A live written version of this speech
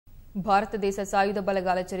భారతదేశ సాయుధ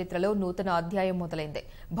బలగాల చరిత్రలో నూతన అధ్యాయం మొదలైంది.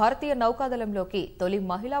 భారతీయ నౌకాదళంలోకి తొలి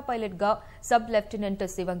మహిళా పైలట్ గా సబ్ లెఫ్టినెంట్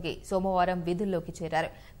శివంగి సోమవారం విధుల్లోకి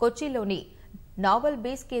చేరారు. కొచ్చిలోని నావల్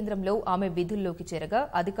బేస్ కేంద్రంలో ఆమె విధుల్లోకి చేరగా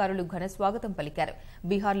అధికారులు ఘన స్వాగతం పలికారు.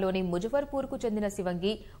 బీహార్లోని ముజఫర్పూర్కు చెందిన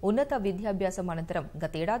శివంగి ఉన్నత విద్యాభ్యాసం అనంతరం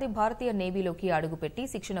గతేడాది భారతీయ నేవీలోకి అడుగుపెట్టి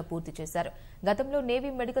శిక్షణ పూర్తి చేశారు. గతంలో నేవీ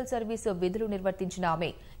మెడికల్ సర్వీస్ విధులు నిర్వర్తించిన ఆమె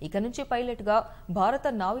ఇక నుంచి పైలట్ గా భారత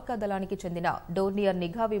నావికా దళానికి చెందిన డోర్నియర్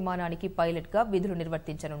నిఘా విమానానికి పైలట్ గా విధులు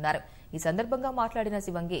నిర్వర్తించనున్నారు. ఈ సందర్భంగా మాట్లాడిన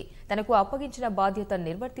శివంగి తనకు అప్పగించిన బాధ్యత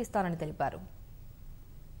నిర్వర్తిస్తానని తెలిపారు.